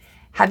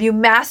Have you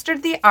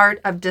mastered the art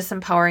of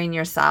disempowering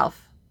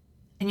yourself?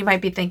 And you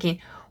might be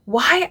thinking,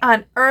 why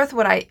on earth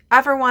would I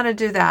ever want to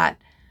do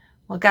that?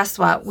 Well, guess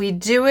what? We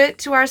do it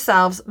to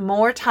ourselves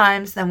more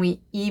times than we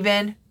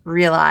even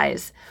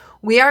realize.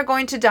 We are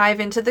going to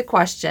dive into the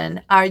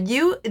question, are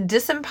you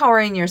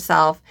disempowering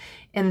yourself,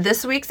 in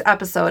this week's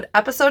episode,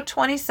 episode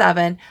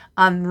 27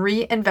 on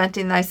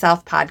Reinventing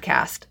Thyself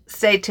podcast.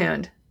 Stay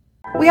tuned.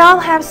 We all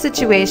have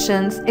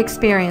situations,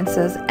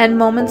 experiences, and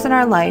moments in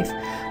our life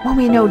when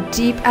we know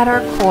deep at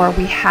our core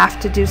we have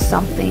to do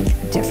something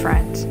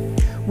different.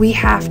 We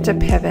have to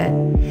pivot.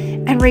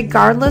 And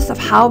regardless of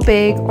how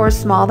big or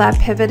small that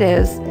pivot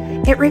is,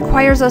 it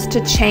requires us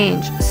to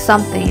change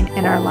something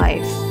in our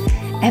life.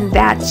 And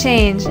that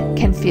change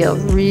can feel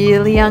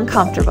really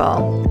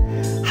uncomfortable.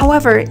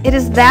 However, it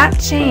is that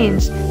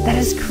change that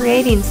is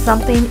creating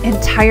something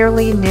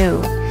entirely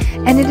new.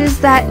 And it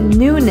is that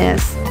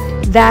newness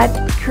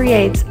that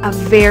creates a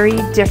very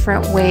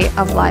different way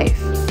of life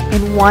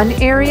in one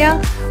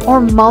area or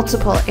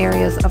multiple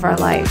areas of our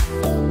life.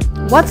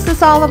 What's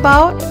this all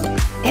about?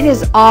 It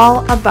is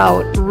all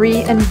about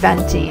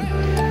reinventing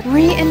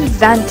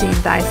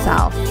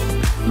thyself.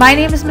 My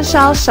name is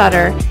Michelle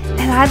Shutter,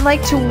 and I'd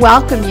like to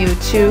welcome you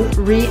to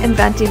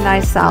Reinventing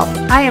Thyself.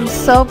 I am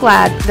so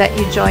glad that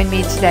you joined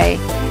me today,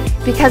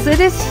 because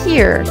it is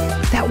here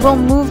that we'll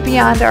move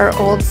beyond our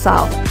old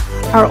self,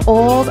 our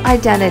old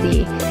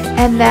identity,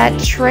 and that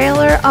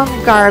trailer of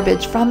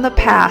garbage from the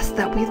past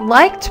that we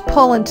like to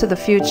pull into the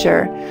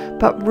future,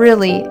 but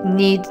really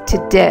need to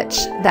ditch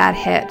that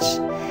hitch.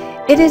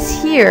 It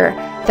is here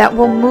that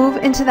we'll move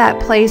into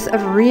that place of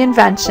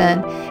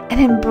reinvention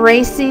and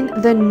embracing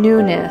the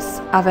newness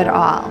of it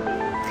all.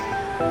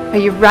 Are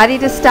you ready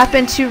to step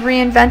into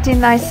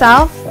reinventing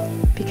thyself?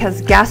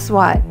 Because guess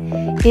what?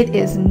 It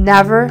is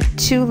never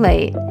too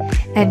late,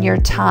 and your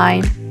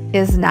time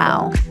is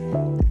now.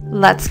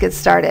 Let's get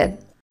started.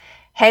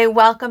 Hey,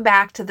 welcome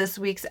back to this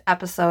week's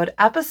episode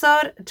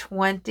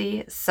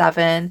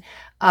 27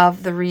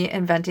 of the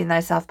Reinventing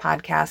Thyself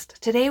podcast.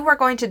 Today, we're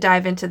going to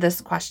dive into this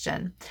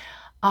question.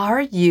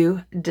 Are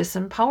you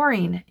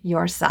disempowering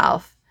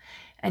yourself?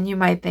 And you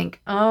might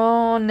think,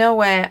 oh, no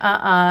way,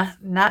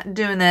 not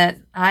doing that.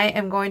 I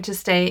am going to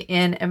stay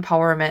in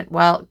empowerment.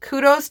 Well,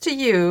 kudos to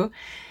you.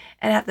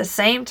 And at the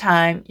same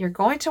time, you're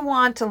going to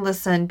want to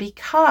listen,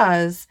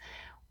 because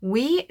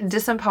we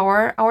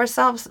disempower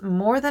ourselves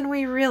more than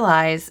we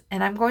realize.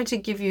 And I'm going to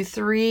give you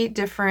 3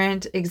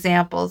 different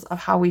examples of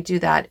how we do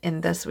that in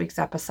this week's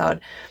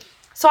episode.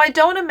 So I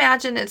don't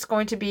imagine it's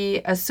going to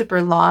be a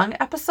super long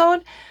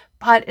episode,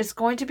 but it's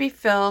going to be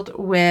filled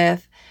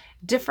with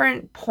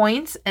different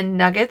points and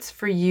nuggets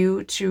for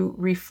you to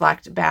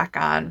reflect back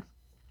on.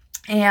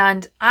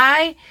 And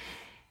I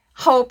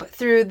hope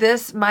through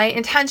this, my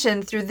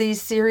intention through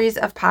these series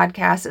of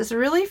podcasts is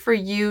really for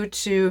you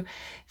to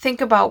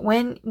think about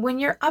when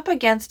you're up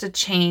against a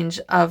change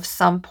of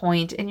some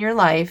point in your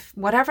life,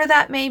 whatever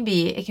that may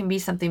be. It can be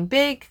something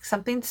big,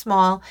 something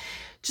small.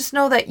 Just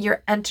know that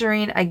you're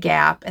entering a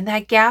gap, and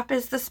that gap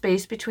is the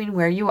space between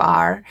where you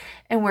are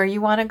and where you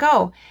want to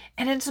go.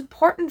 And it's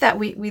important that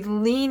we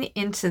lean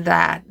into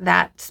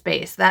that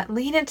space, that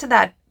lean into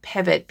that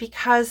pivot,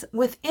 because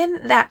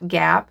within that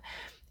gap,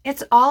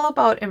 it's all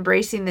about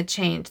embracing the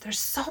change. There's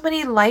so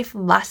many life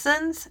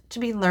lessons to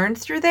be learned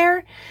through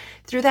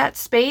that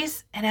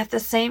space. And at the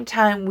same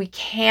time, we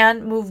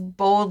can move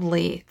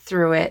boldly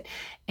through it,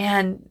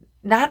 and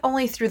not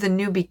only through the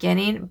new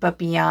beginning, but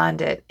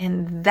beyond it.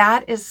 And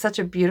that is such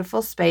a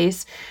beautiful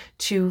space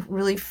to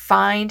really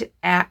find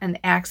and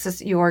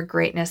access your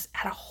greatness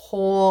at a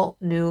whole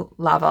new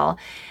level.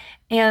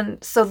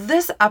 And so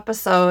this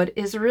episode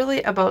is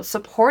really about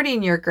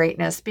supporting your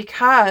greatness,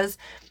 because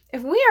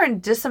if we are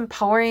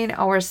disempowering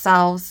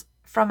ourselves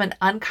from an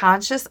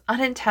unconscious,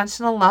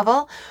 unintentional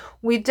level,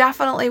 we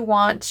definitely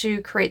want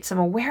to create some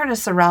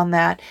awareness around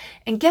that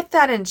and get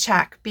that in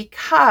check,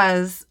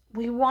 because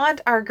we want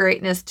our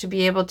greatness to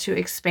be able to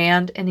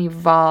expand and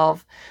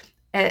evolve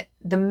at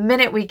the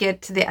minute we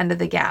get to the end of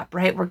the gap,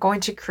 right? We're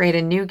going to create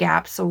a new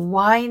gap. So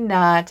why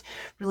not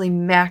really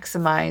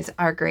maximize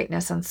our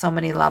greatness on so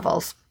many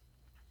levels?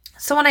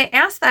 So when I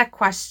ask that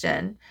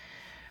question,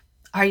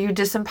 are you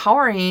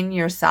disempowering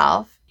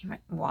yourself?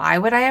 Why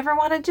would I ever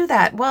want to do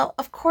that? Well,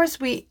 of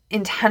course, we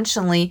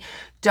intentionally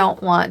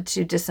don't want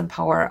to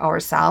disempower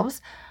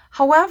ourselves.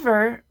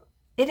 However,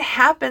 it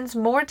happens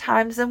more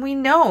times than we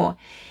know.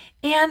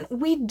 And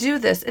we do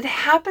this. It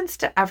happens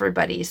to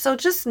everybody. So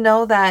just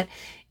know that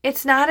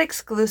it's not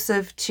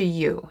exclusive to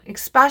you,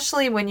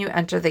 especially when you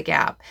enter the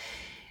gap.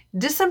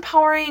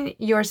 Disempowering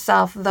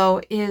yourself,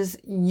 though, is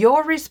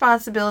your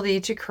responsibility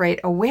to create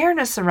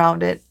awareness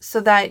around it so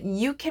that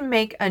you can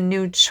make a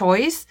new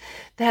choice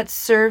that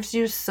serves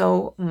you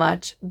so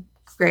much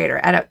greater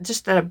at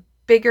a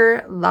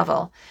bigger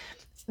level.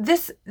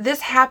 This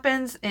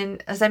happens in,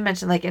 as I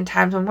mentioned, like in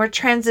times when we're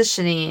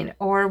transitioning,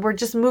 or we're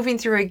just moving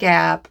through a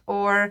gap,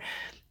 or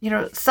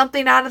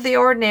something out of the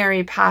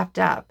ordinary popped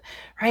up,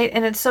 right?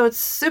 And so it's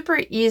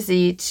super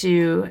easy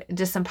to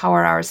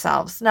disempower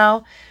ourselves.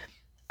 Now,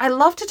 I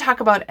love to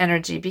talk about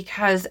energy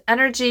because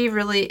energy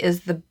really is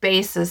the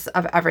basis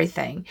of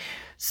everything.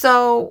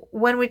 So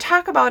when we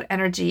talk about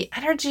energy,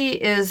 energy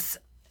is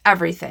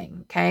everything,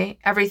 okay?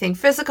 Everything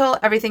physical,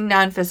 everything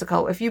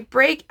non-physical. If you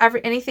break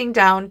anything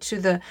down to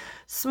the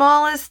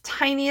smallest,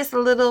 tiniest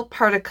little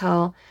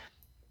particle,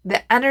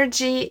 the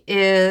energy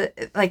is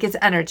like it's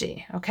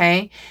energy,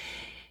 okay?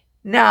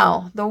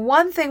 Now, the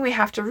one thing we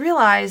have to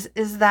realize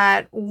is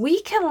that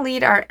we can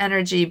lead our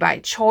energy by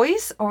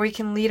choice or we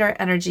can lead our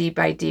energy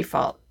by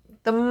default.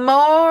 The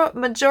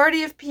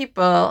majority of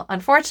people,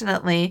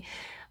 unfortunately,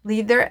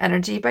 lead their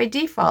energy by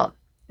default.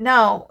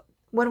 Now,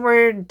 when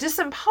we're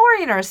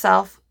disempowering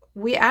ourselves,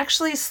 we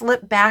actually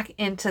slip back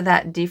into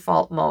that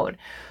default mode.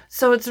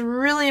 So it's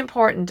really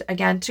important,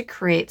 again, to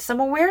create some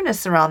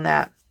awareness around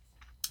that.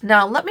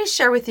 Now, let me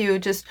share with you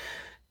just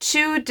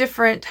two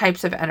different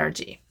types of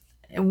energy.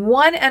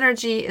 One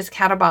energy is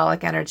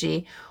catabolic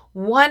energy.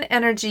 One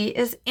energy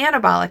is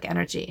anabolic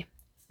energy.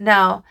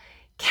 Now,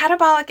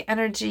 catabolic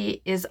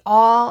energy is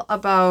all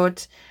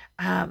about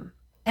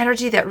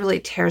energy that really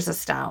tears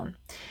us down,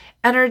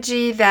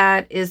 energy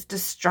that is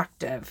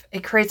destructive.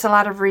 It creates a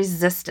lot of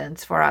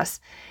resistance for us.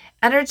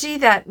 Energy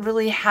that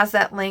really has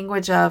that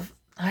language of,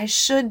 I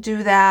should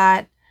do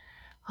that.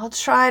 I'll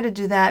try to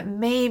do that.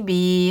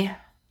 Maybe.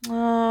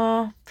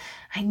 Oh,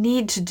 I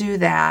need to do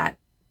that.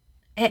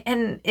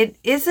 And it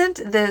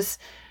isn't this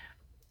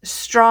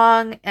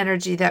strong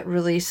energy that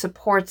really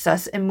supports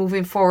us in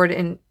moving forward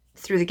and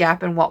through the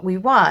gap in what we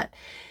want.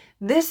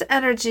 This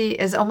energy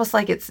is almost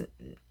like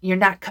you're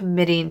not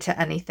committing to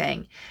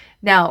anything.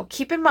 Now,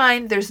 keep in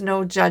mind, there's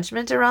no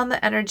judgment around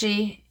the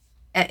energy.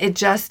 It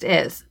just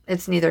is.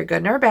 It's neither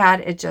good nor bad.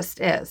 It just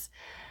is.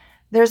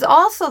 There's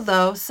also,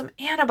 though, some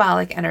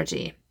anabolic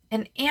energy.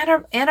 And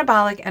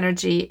anabolic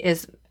energy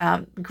is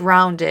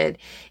grounded.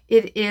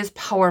 It is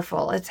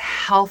powerful. It's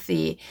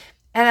healthy.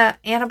 And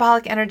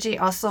anabolic energy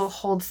also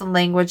holds the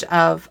language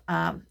of,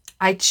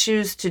 I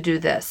choose to do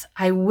this.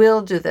 I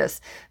will do this.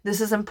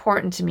 This is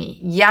important to me.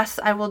 Yes,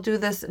 I will do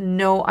this.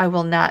 No, I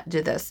will not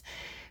do this.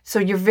 So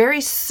you're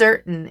very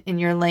certain in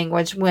your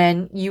language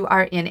when you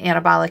are in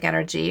anabolic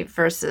energy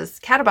versus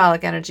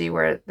catabolic energy,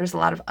 where there's a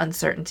lot of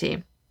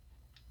uncertainty.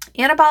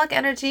 Anabolic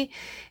energy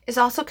is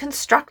also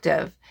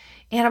constructive.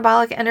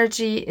 Anabolic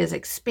energy is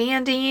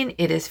expanding,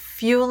 it is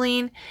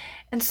fueling.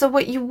 And so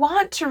what you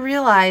want to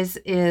realize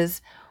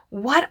is,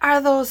 what are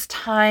those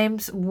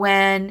times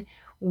when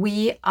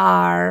we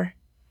are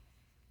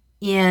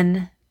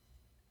in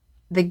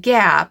the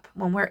gap?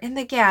 When we're in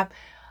the gap,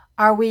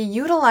 are we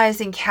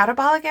utilizing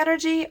catabolic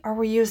energy or are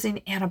we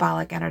using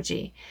anabolic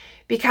energy?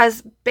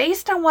 Because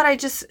based on what I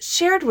just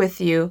shared with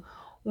you,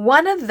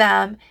 one of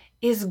them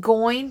is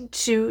going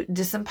to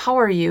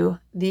disempower you.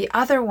 The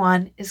other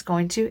one is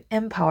going to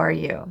empower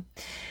you.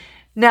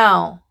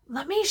 Now,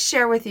 let me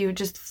share with you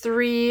just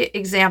 3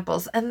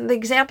 examples. And the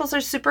examples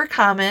are super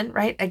common,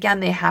 right? Again,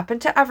 they happen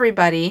to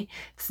everybody.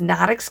 It's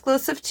not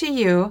exclusive to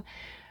you.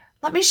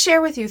 Let me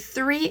share with you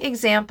 3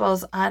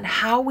 examples on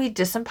how we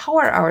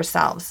disempower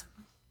ourselves.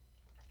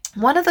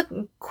 One of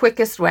the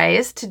quickest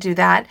ways to do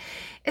that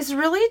is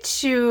really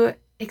to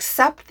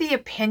accept the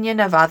opinion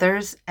of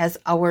others as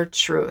our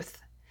truth.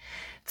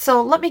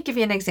 So let me give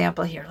you an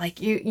example here. Like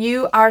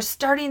you are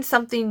starting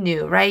something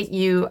new, right?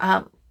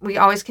 We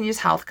always can use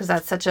health because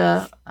that's such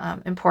a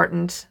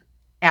important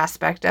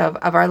aspect of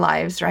our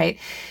lives, right?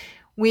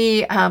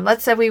 We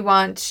let's say we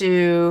want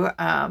to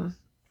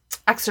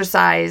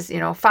exercise,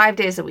 5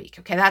 days a week.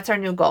 Okay, that's our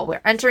new goal.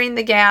 We're entering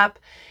the gap,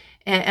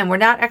 and we're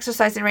not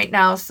exercising right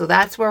now, so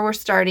that's where we're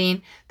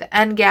starting. The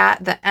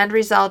end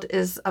result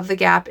of the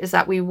gap is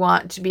that we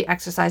want to be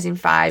exercising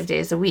 5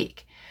 days a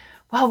week.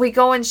 Well, we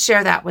go and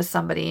share that with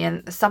somebody,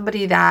 and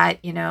somebody that,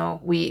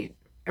 we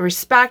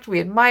respect, we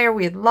admire,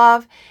 we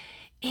love.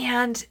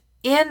 And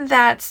in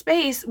that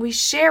space, we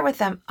share with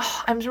them,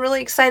 oh, I'm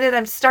really excited.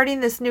 I'm starting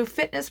this new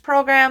fitness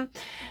program.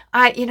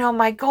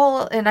 My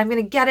goal, and I'm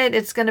going to get it.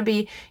 It's going to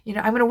be, I'm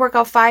going to work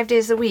out 5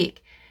 days a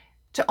week.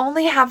 To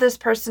only have this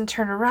person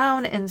turn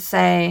around and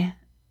say,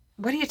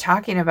 what are you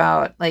talking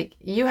about? Like,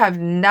 you have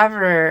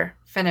never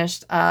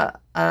finished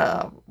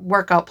a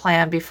workout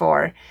plan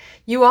before.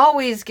 You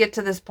always get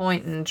to this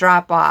point and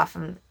drop off.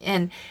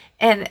 And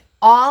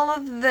all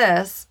of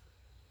this,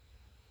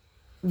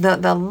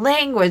 the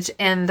language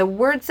and the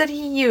words that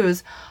he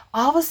used,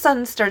 all of a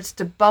sudden starts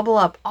to bubble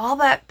up all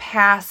that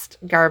past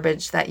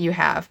garbage that you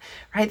have,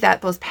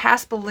 right? Those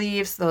past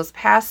beliefs, those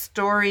past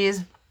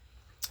stories.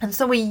 And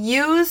so we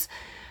use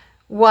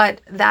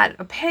what that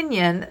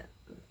opinion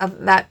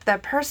of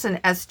that person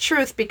as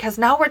truth, because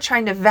now we're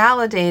trying to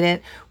validate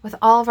it with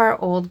all of our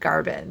old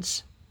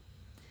garbage.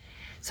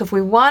 So if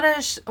we want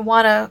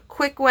a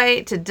quick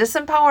way to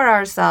disempower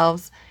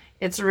ourselves,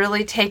 it's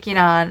really taking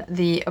on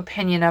the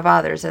opinion of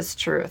others as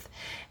truth.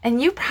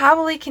 And you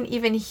probably can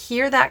even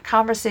hear that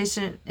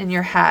conversation in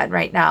your head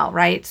right now,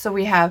 right? So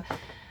we have,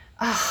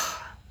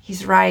 oh,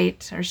 he's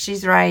right or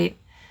she's right.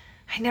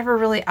 I never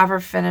really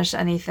ever finish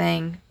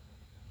anything.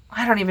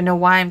 I don't even know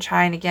why I'm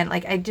trying again.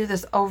 Like, I do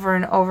this over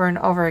and over and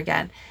over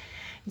again.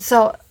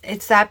 So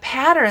it's that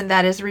pattern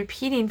that is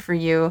repeating for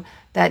you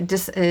that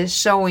is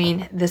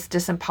showing this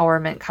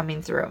disempowerment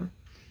coming through.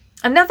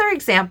 Another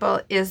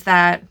example is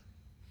that,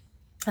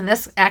 and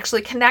this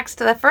actually connects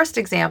to the first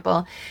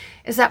example,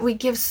 is that we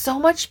give so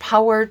much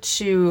power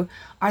to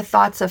our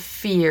thoughts of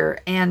fear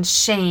and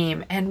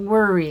shame and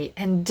worry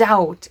and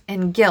doubt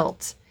and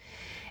guilt.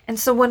 And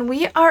so when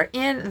we are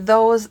in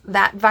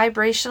that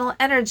vibrational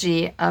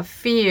energy of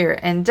fear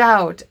and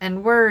doubt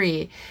and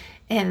worry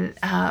and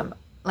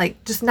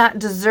like just not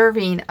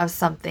deserving of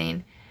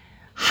something,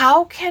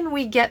 how can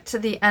we get to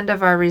the end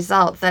of our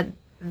result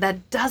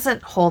that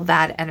doesn't hold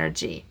that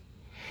energy?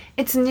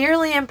 It's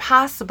nearly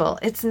impossible.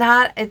 It's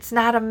not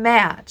a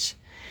match.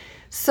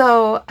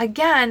 So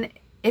again,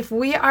 if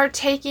we are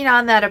taking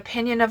on that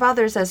opinion of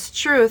others as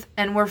truth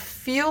and we're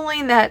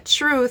fueling that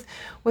truth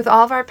with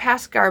all of our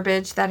past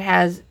garbage that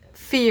has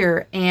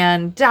fear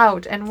and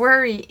doubt and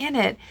worry in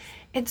it,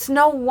 it's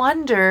no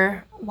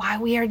wonder why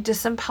we are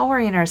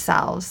disempowering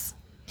ourselves.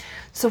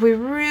 So we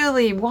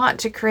really want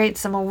to create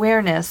some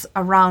awareness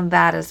around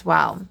that as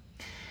well.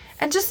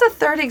 And just the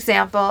third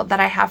example that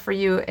I have for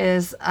you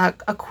is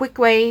a quick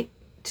way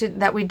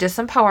that we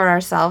disempower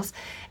ourselves.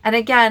 And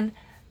again,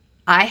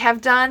 I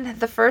have done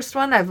the first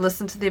one. I've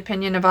listened to the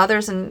opinion of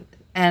others and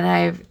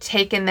I've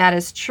taken that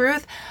as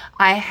truth.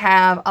 I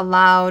have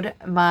allowed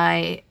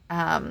my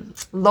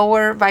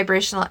lower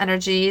vibrational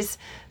energies,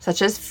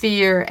 such as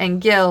fear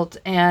and guilt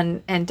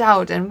and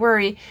doubt and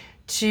worry,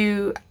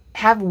 to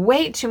have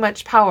way too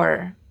much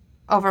power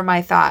over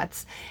my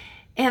thoughts.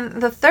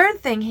 And the third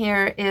thing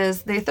here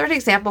is the third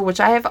example, which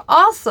I have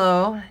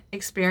also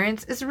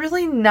experienced, is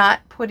really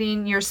not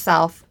putting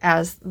yourself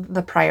as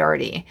the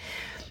priority.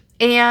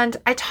 And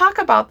I talk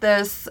about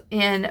this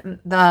in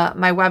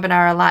my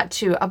webinar a lot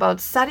too,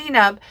 about setting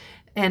up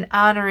and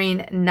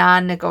honoring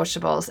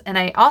non-negotiables. And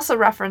I also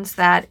referenced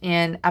that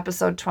in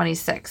episode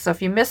 26. So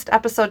if you missed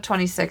episode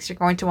 26, you're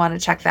going to want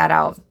to check that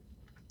out.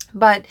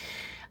 But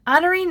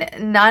honoring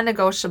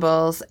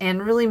non-negotiables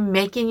and really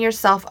making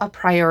yourself a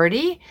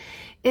priority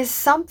is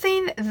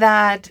something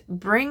that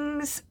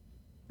brings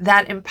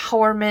that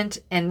empowerment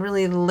and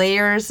really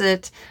layers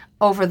it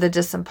over the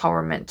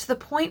disempowerment to the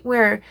point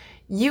where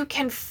you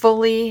can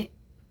fully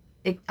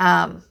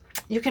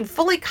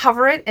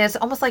cover it. And it's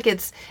almost like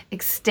it's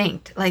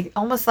extinct, like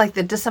almost like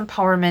the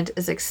disempowerment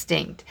is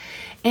extinct.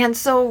 And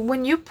so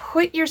when you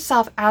put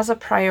yourself as a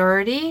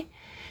priority,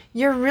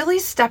 you're really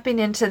stepping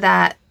into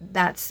that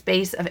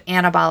space of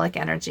anabolic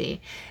energy.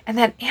 And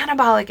that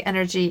anabolic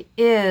energy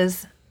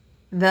is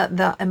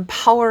the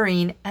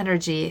empowering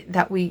energy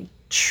that we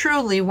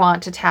truly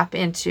want to tap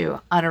into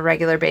on a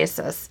regular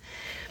basis.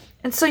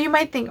 And so you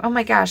might think, oh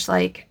my gosh,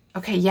 like,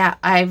 okay, yeah,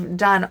 I've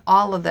done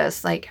all of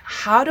this. Like,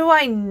 how do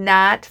I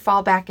not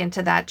fall back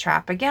into that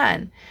trap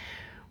again?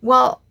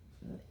 Well,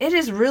 it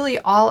is really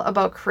all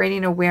about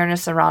creating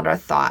awareness around our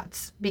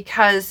thoughts,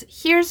 because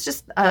here's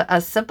just a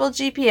simple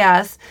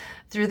GPS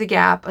through the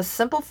gap, a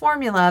simple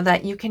formula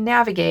that you can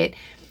navigate.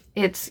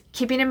 It's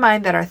keeping in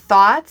mind that our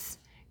thoughts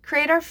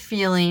create our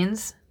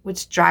feelings,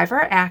 which drive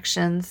our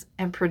actions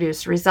and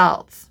produce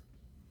results.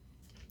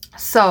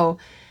 So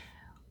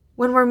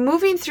when we're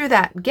moving through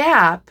that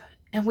gap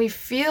and we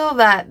feel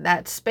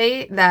that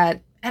space,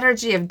 that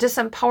energy of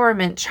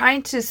disempowerment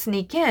trying to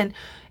sneak in,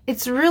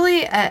 it's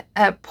really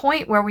a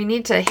point where we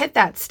need to hit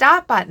that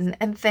stop button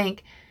and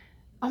think,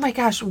 oh my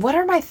gosh, what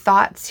are my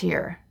thoughts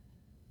here?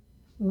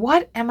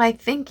 What am I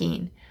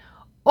thinking?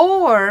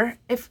 Or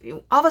if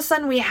all of a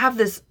sudden we have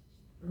this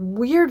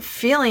weird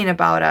feeling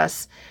about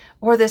us,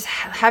 or this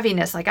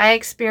heaviness, like I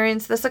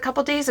experienced this a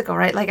couple days ago,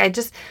 right? Like I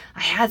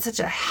had such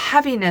a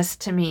heaviness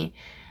to me.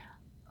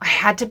 I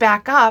had to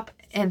back up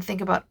and think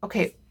about,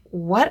 okay,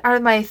 what are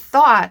my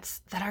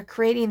thoughts that are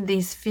creating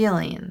these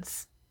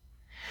feelings?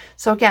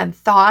 So again,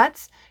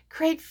 thoughts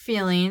create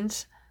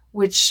feelings,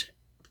 which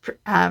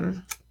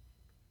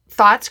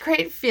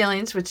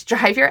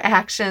drive your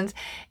actions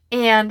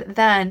and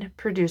then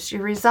produce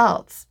your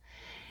results.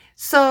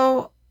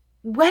 So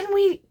when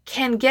we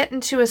can get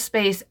into a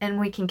space and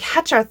we can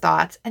catch our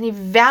thoughts and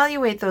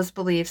evaluate those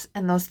beliefs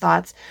and those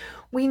thoughts,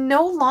 we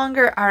no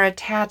longer are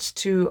attached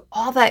to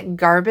all that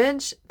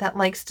garbage that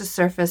likes to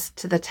surface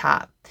to the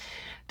top.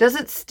 Does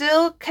it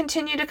still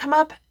continue to come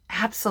up?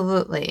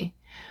 Absolutely.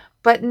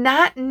 But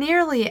not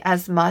nearly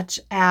as much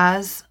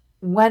as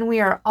when we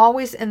are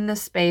always in the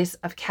space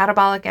of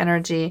catabolic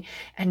energy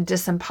and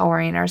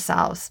disempowering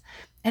ourselves.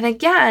 And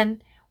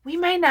again, we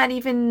might not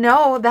even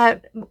know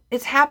that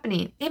it's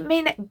happening. It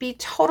may be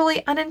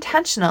totally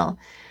unintentional.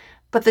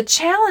 But the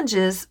challenge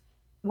is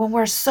when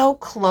we're so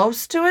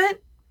close to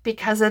it,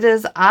 because it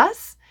is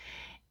us,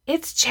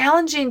 it's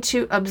challenging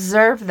to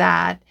observe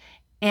that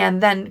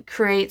and then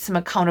create some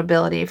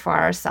accountability for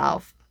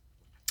ourselves.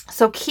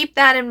 So keep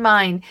that in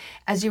mind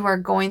as you are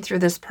going through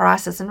this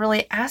process and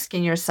really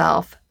asking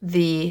yourself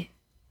am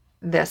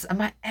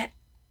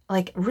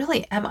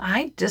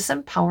I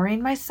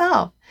disempowering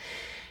myself?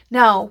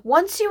 Now,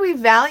 once you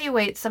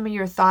evaluate some of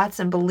your thoughts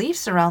and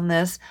beliefs around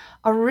this,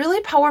 a really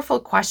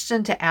powerful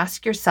question to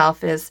ask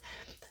yourself is,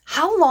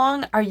 How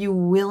long are you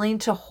willing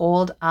to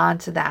hold on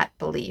to that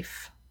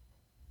belief?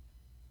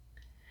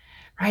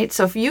 Right?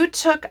 So if you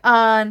took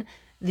on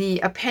the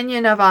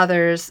opinion of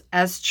others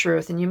as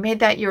truth and you made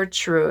that your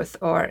truth,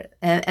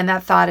 and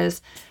that thought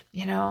is,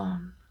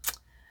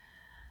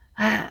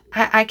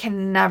 I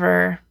can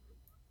never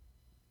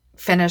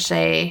finish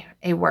a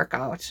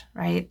workout,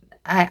 right?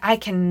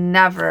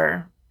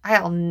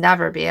 I'll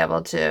never be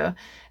able to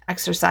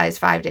exercise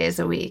 5 days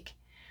a week.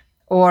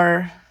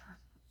 Or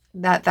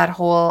that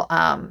whole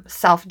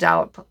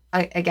self-doubt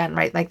again,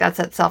 right? Like that's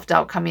that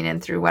self-doubt coming in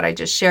through what I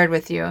just shared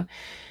with you.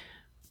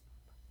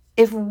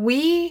 If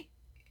we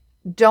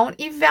don't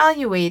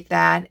evaluate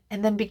that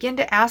and then begin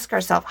to ask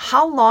ourselves,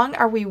 how long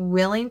are we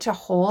willing to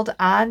hold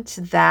on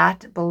to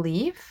that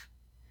belief?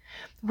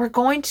 We're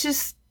going to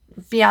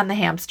be on the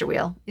hamster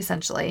wheel,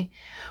 essentially.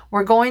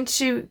 We're going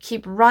to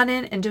keep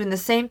running and doing the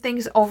same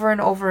things over and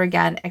over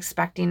again,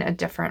 expecting a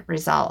different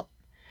result.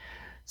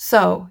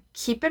 So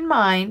keep in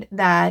mind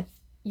that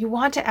you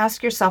want to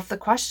ask yourself the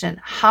question,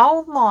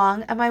 how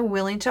long am I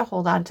willing to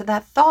hold on to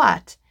that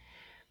thought?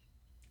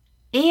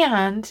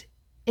 And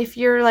if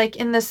you're like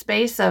in the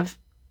space of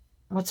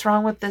what's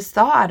wrong with this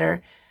thought,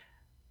 or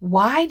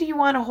why do you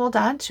want to hold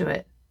on to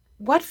it?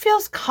 What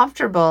feels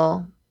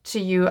comfortable to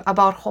you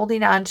about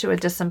holding on to a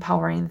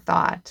disempowering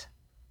thought?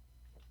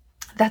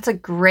 That's a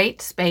great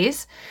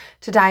space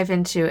to dive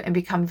into and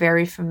become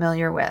very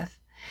familiar with.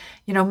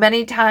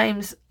 Many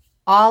times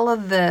all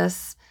of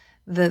this,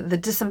 the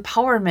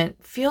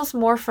disempowerment feels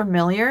more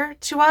familiar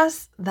to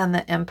us than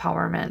the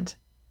empowerment.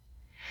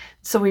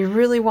 So we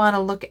really want to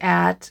look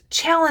at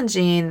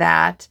challenging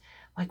that.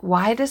 Like,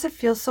 why does it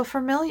feel so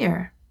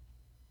familiar?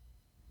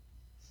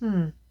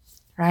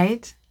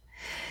 Right?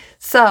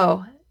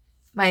 So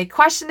my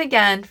question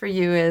again for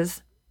you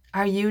is,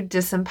 are you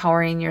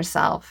disempowering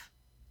yourself?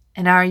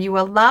 And are you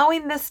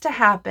allowing this to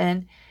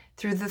happen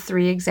through the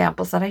 3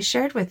 examples that I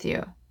shared with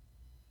you?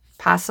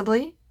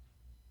 Possibly.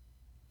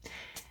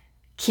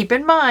 Keep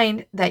in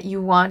mind that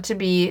you want to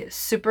be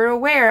super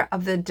aware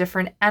of the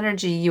different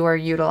energy you are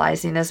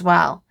utilizing as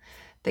well.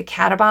 The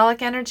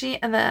catabolic energy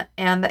and the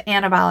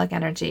anabolic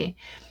energy.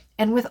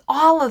 And with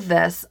all of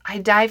this, I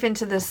dive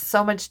into this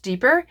so much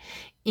deeper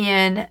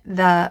in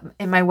my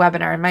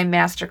webinar, in my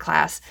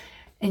masterclass.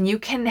 And you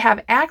can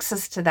have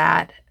access to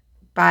that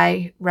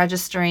by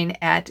registering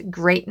at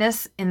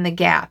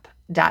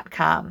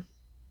greatnessinthegap.com.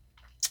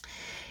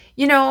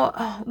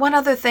 One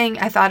other thing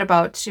I thought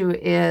about too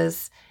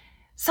is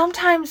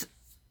sometimes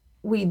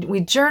we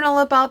journal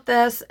about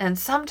this, and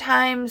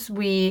sometimes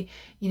we,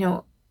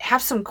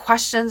 have some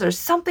questions, or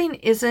something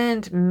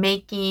isn't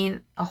making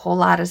a whole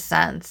lot of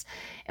sense,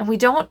 and we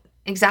don't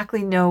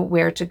exactly know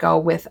where to go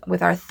with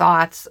our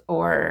thoughts,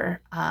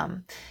 or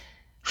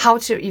how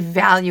to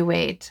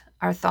evaluate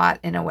our thought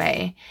in a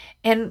way.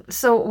 And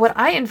so what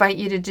I invite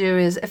you to do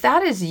is, if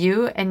that is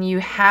you and you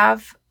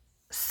have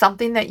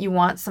something that you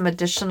want some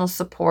additional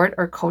support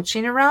or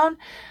coaching around,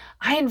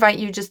 I invite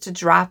you just to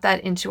drop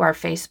that into our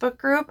Facebook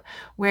group,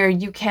 where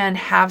you can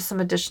have some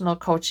additional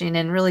coaching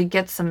and really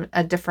get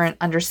a different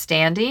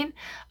understanding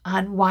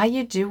on why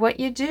you do what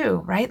you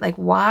do, right? Like,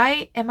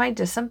 why am I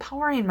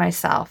disempowering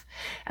myself?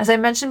 As I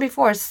mentioned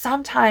before,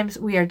 sometimes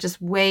we are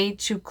just way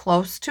too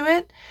close to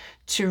it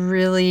to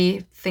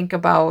really think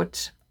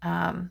about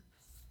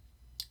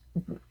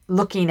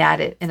looking at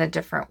it in a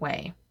different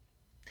way.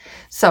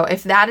 So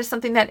if that is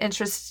something that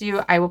interests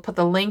you, I will put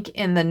the link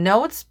in the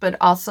notes, but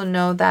also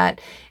know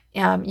that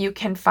you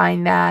can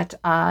find that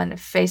on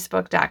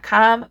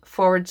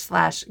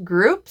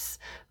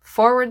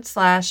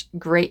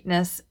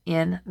facebook.com/groups/greatness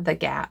in the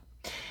gap.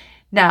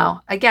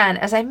 Now, again,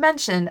 as I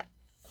mentioned,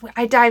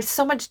 I dive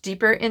so much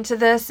deeper into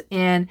this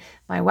in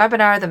my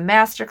webinar, the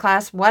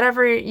masterclass,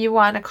 whatever you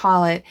want to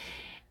call it.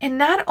 And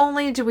not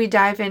only do we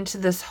dive into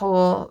this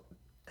whole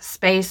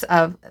space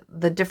of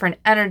the different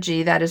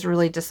energy that is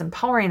really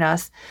disempowering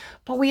us,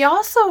 but we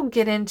also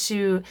get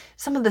into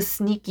some of the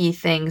sneaky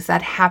things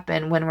that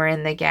happen when we're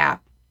in the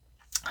gap.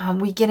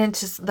 We get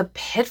into the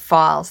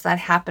pitfalls that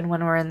happen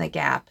when we're in the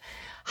gap,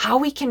 how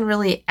we can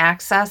really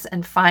access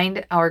and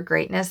find our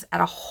greatness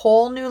at a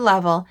whole new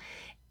level,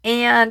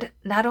 and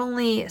not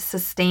only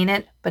sustain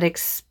it, but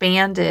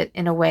expand it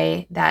in a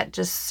way that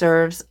just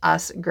serves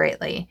us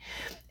greatly.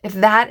 If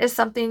that is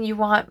something you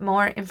want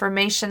more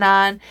information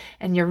on,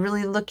 and you're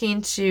really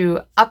looking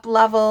to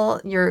up-level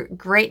your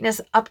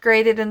greatness,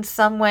 upgrade it in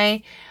some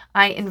way,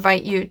 I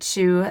invite you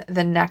to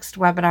the next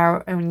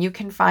webinar, and you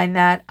can find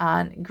that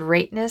on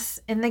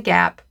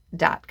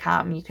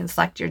greatnessinthegap.com. You can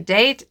select your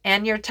date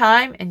and your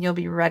time, and you'll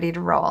be ready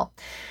to roll.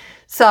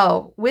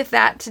 So with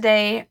that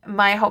today,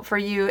 my hope for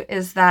you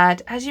is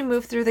that as you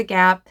move through the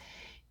gap,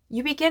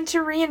 you begin to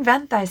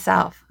reinvent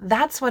thyself.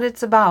 That's what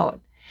it's about.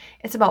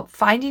 It's about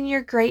finding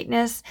your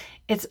greatness.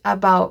 It's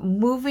about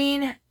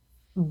moving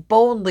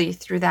boldly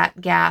through that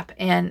gap,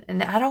 and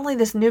not only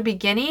this new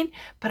beginning,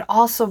 but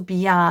also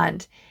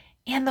beyond.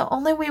 And the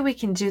only way we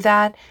can do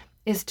that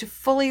is to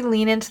fully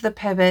lean into the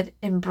pivot,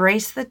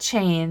 embrace the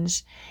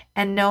change,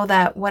 and know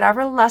that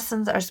whatever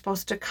lessons are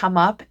supposed to come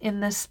up in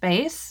this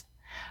space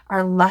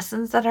are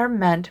lessons that are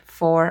meant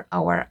for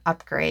our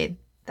upgrade,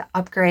 the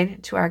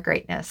upgrade to our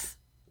greatness.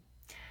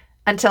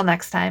 Until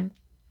next time.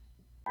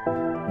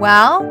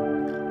 Well,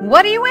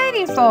 what are you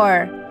waiting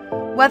for?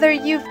 Whether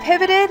you've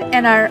pivoted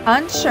and are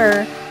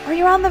unsure, or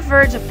you're on the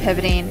verge of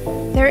pivoting,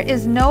 there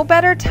is no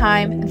better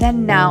time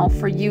than now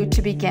for you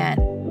to begin.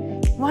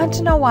 Want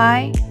to know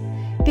why?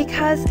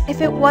 Because if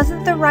it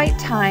wasn't the right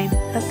time,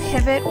 the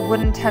pivot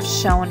wouldn't have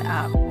shown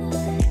up.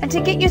 And to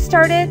get you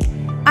started,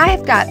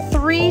 I've got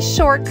 3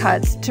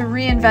 shortcuts to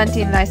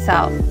reinventing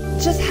thyself.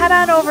 Just head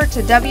on over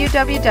to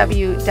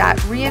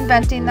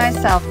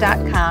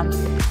www.reinventingthyself.com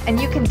and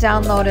you can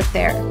download it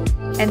there.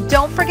 And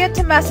don't forget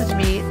to message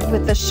me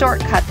with the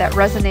shortcut that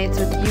resonates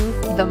with you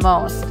the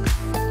most.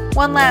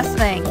 One last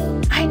thing,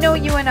 I know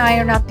you and I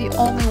are not the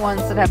only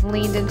ones that have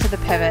leaned into the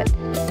pivot.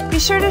 Be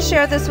sure to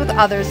share this with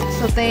others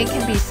so they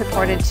can be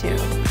supported too.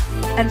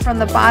 And from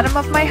the bottom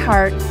of my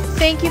heart,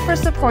 thank you for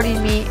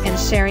supporting me and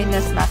sharing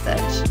this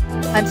message.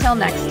 Until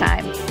next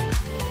time.